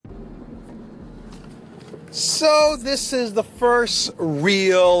So this is the first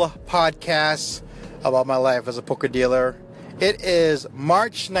real podcast about my life as a poker dealer. It is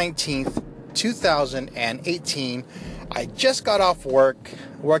March 19th, 2018. I just got off work,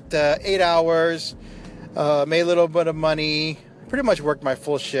 worked 8 hours, made a little bit of money, pretty much worked my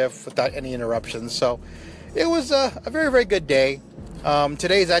full shift without any interruptions. So it was a very, very good day.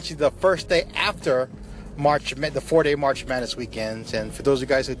 Today is actually the first day after the 4-day March Madness weekends. And for those of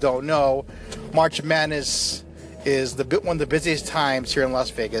you guys who don't know, March Madness is one of the busiest times here in Las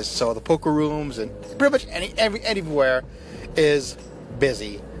Vegas. So the poker rooms and pretty much anywhere is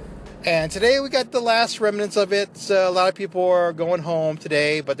busy. And today we got the last remnants of it. So a lot of people are going home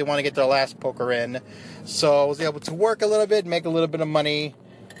today, but they want to get their last poker in. So I was able to work a little bit, make a little bit of money,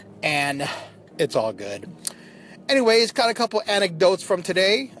 and it's all good. Anyways, got a couple anecdotes from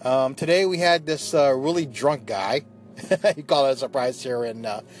today. Today we had this really drunk guy. You call it a surprise here in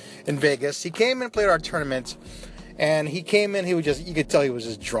Vegas. He came and played our tournament, and he came in. You could tell he was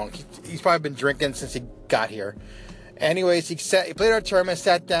just drunk. He's probably been drinking since he got here. Anyways, he played our tournament,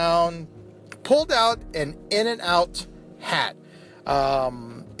 sat down, pulled out an In-N-Out hat,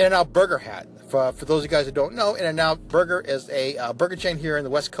 In-N-Out burger hat. For those of you guys who don't know, In-N-Out Burger is a burger chain here in the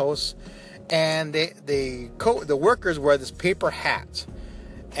West Coast. And the workers wear this paper hat,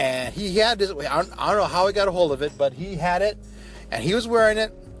 and he had this. I don't know how he got a hold of it, but he had it, and he was wearing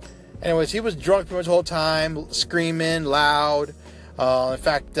it. Anyways, he was drunk pretty much the whole time, screaming loud. In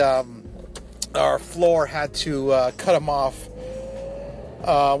fact, our floor had to cut him off,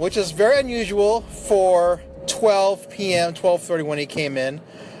 which is very unusual for 12 p.m., 12:30 when he came in.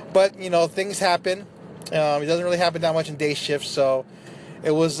 But things happen. It doesn't really happen that much in day shifts, so.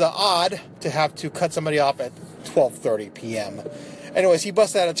 It was odd to have to cut somebody off at 12:30 p.m. Anyways, he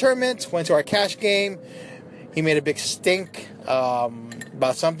busted out a tournament, went to our cash game. He made a big stink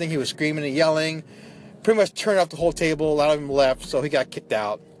about something. He was screaming and yelling. Pretty much turned off the whole table. A lot of them left, so he got kicked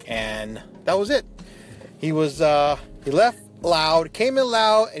out. And that was it. He left loud, came in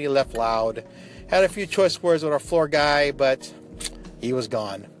loud, and he left loud. Had a few choice words with our floor guy, but he was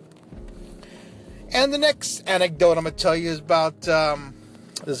gone. And the next anecdote I'm going to tell you is about...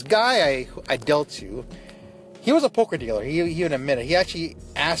 this guy I dealt to, he was a poker dealer. He even admitted. He actually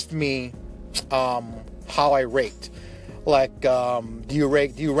asked me how I raked. Like, do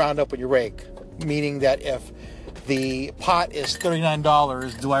you round up when you rake? Meaning that if the pot is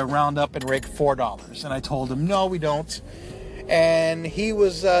 $39, do I round up and rake $4? And I told him, no, we don't. And he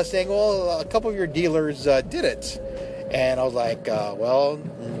was saying, well, a couple of your dealers did it. And I was like, well,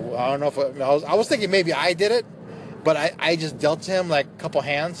 I don't know if I was thinking maybe I did it. But I just dealt to him like a couple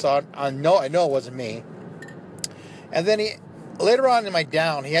hands, so I know it wasn't me. And then later on in my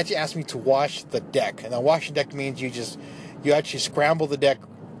down, he actually asked me to wash the deck. And washing deck means you actually scramble the deck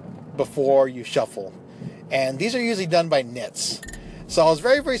before you shuffle. And these are usually done by nits. So I was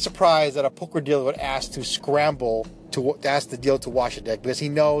very, very surprised that a poker dealer would ask to scramble to ask the dealer to wash the deck, because he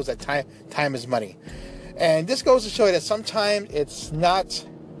knows that time is money. And this goes to show you that sometimes it's not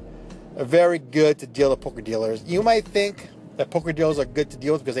very good to deal with poker dealers. You might think that poker dealers are good to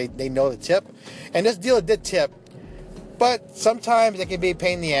deal with because they know the tip. And this dealer did tip. But sometimes they can be a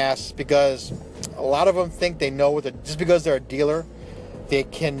pain in the ass because a lot of them think they know just because they're a dealer, they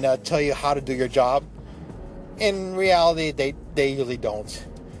can tell you how to do your job. In reality, they usually don't.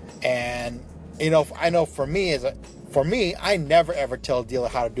 And I know for me, I never ever tell a dealer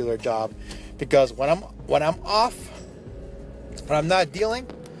how to do their job, because when I'm off, when I'm not dealing,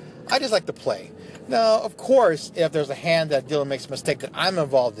 I just like to play. Now, of course, if there's a hand that dealer makes a mistake that I'm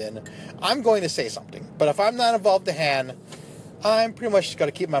involved in, I'm going to say something. But if I'm not involved in the hand, I'm pretty much just going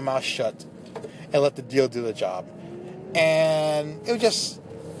to keep my mouth shut and let the dealer do the job. And it was just,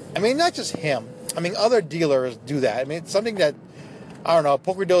 not just him. Other dealers do that. It's something that, I don't know,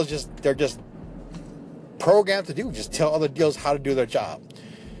 poker dealers they're just programmed to do. Just tell other dealers how to do their job.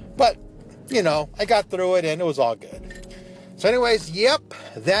 But, I got through it and it was all good. So anyways, yep,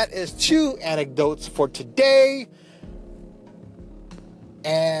 that is 2 anecdotes for today.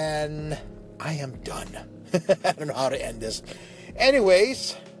 And I am done. I don't know how to end this.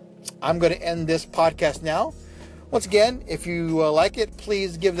 Anyways, I'm going to end this podcast now. Once again, if you like it,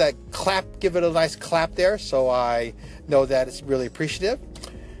 please give it a nice clap there so I know that it's really appreciative.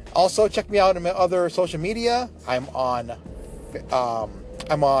 Also, check me out on my other social media. I'm on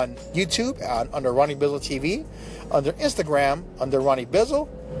YouTube under Ronnie Bizzle TV. Under Instagram, under Ronnie Bizzle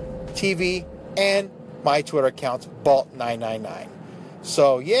TV, and my Twitter account, Balt999.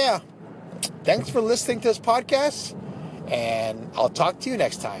 So, yeah, thanks for listening to this podcast, and I'll talk to you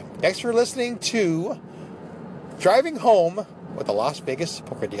next time. Thanks for listening to Driving Home with the Las Vegas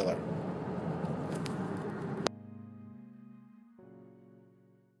Poker Dealer.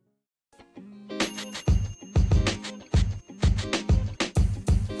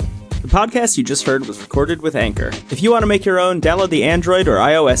 podcast you just heard was recorded with Anchor. If you want to make your own, download the Android or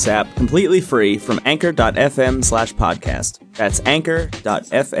iOS app completely free from anchor.fm/podcast. That's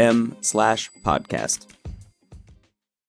anchor.fm/podcast.